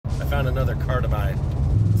found another car to buy.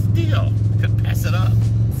 Steal. Could pass it up.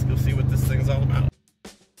 Let's go see what this thing's all about.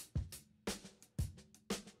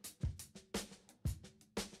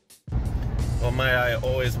 Well, I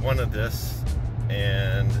always wanted this,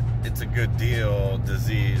 and it's a good deal.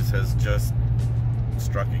 Disease has just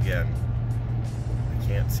struck again. I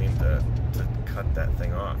can't seem to cut that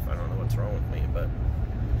thing off. I don't know what's wrong with me, but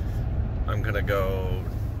I'm gonna go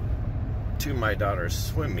to my daughter's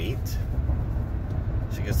swim meet.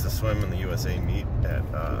 She gets to swim in the USA meet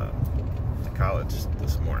at the college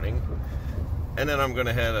this morning. And then I'm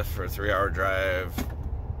gonna head for a 3-hour drive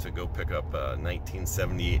to go pick up a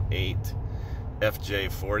 1978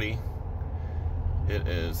 FJ40. It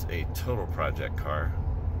is a total project car.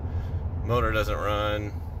 Motor doesn't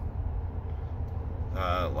run,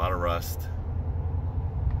 a lot of rust,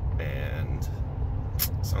 and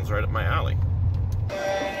sounds right up my alley.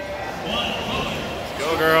 Let's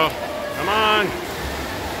go, girl. Come on.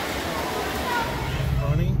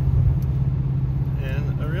 Pony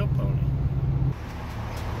and a real pony.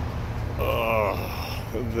 Oh,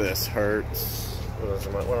 this hurts.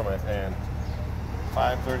 What am I paying?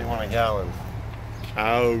 $5.31 a gallon.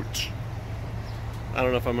 Ouch. I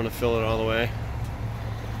don't know if I'm gonna fill it all the way.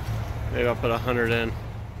 Maybe I'll put 100 in.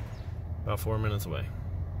 About 4 minutes away.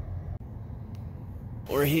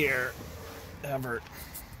 We're here. Everett.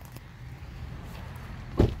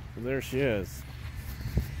 There she is.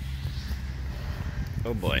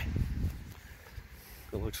 Oh boy.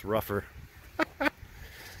 It looks rougher.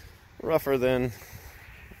 Rougher than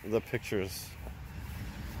the pictures.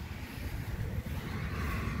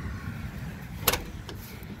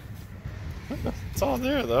 It's all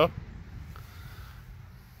there though.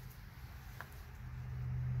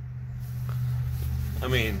 I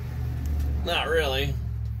mean, not really.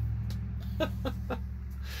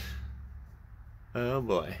 Oh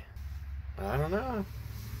boy. I don't know.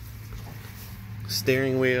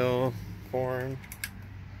 Steering wheel, horn.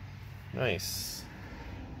 Nice.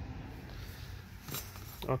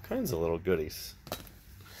 All kinds of little goodies.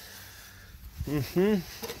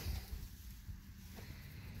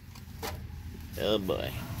 Oh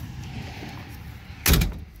boy.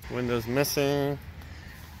 Windows missing.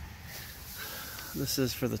 This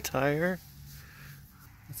is for the tire.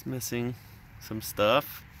 It's missing some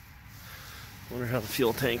stuff. Wonder how the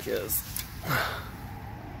fuel tank is.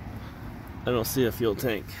 I don't see a fuel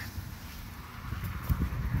tank.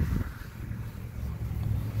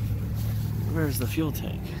 Where's the fuel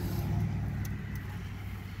tank?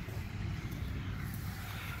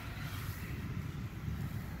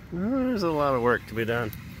 Well, there's a lot of work to be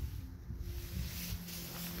done.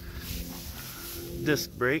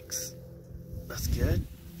 Disc brakes. That's good.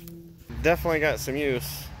 Definitely got some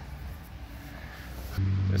use.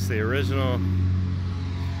 It's the original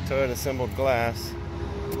Toyota assembled glass.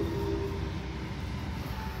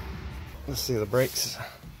 Let's see the brakes.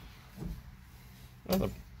 Oh, the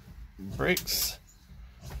brakes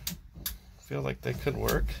feel like they could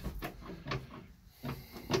work.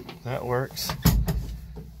 That works.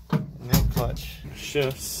 No clutch.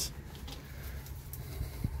 Shifts.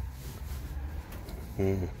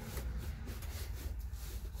 I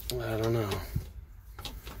don't know. I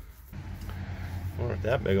wonder what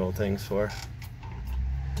that big old thing's for.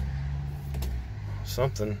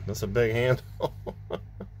 Something. That's a big handle.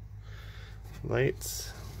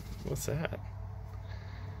 Lights. What's that?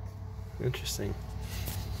 Interesting.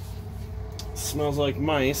 Smells like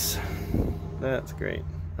mice. That's great.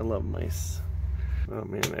 I love mice. Oh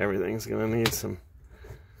man, everything's gonna need some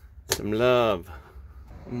love.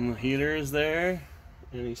 And the heater is there.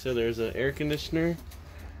 And he said there's an air conditioner.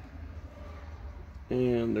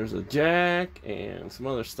 And there's a jack and some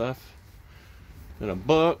other stuff. And a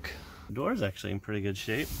book. The door's actually in pretty good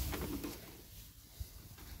shape.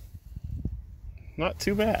 Not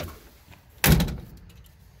too bad.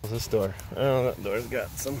 What's this door? Oh, that door's got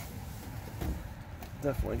some,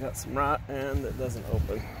 definitely got some rot, and it doesn't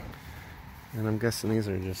open. And I'm guessing these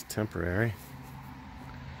are just temporary.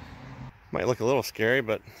 Might look a little scary,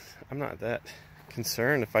 but I'm not that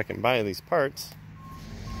concerned if I can buy these parts.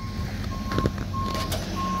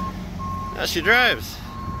 Now she drives.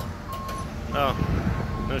 Oh,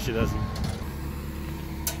 no she doesn't.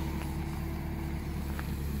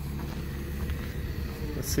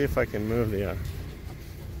 Let's see if I can move the there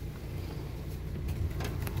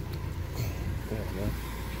we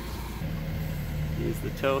go. Use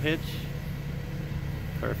the tow hitch.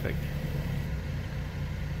 Perfect.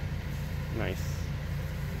 Nice.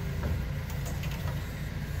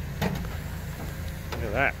 Look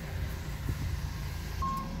at that.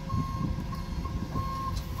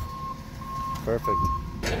 Perfect.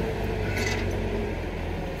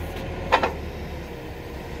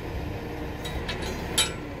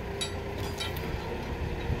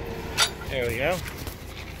 There we go.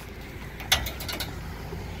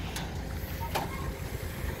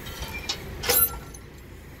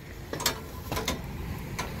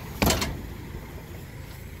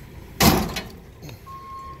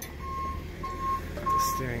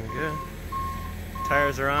 Steering good.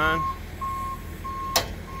 Tires are on.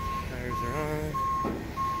 Tires are on.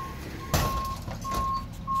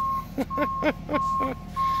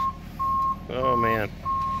 Oh man.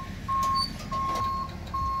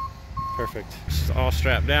 Perfect. It's all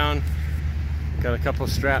strapped down. Got a couple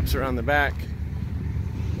of straps around the back.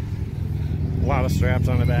 A lot of straps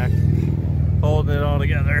on the back. Holding it all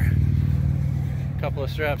together. A couple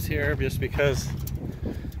of straps here just because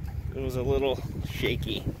it was a little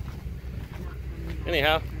shaky.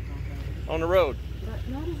 Anyhow, on the road.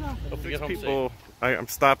 Hope to get home safe. I'm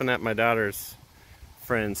stopping at my daughter's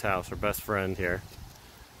friend's house, her best friend here.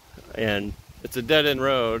 And it's a dead-end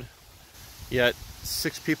road, yet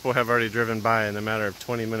 6 people have already driven by in a matter of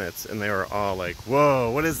 20 minutes, and they were all like,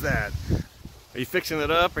 whoa, what is that? Are you fixing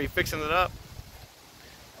it up? Are you fixing it up?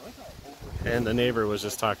 And the neighbor was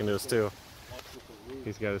just talking to us too.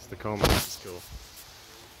 He's got his Tacoma. That's cool.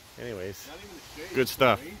 Anyways, good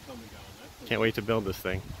stuff. Can't wait to build this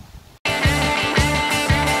thing.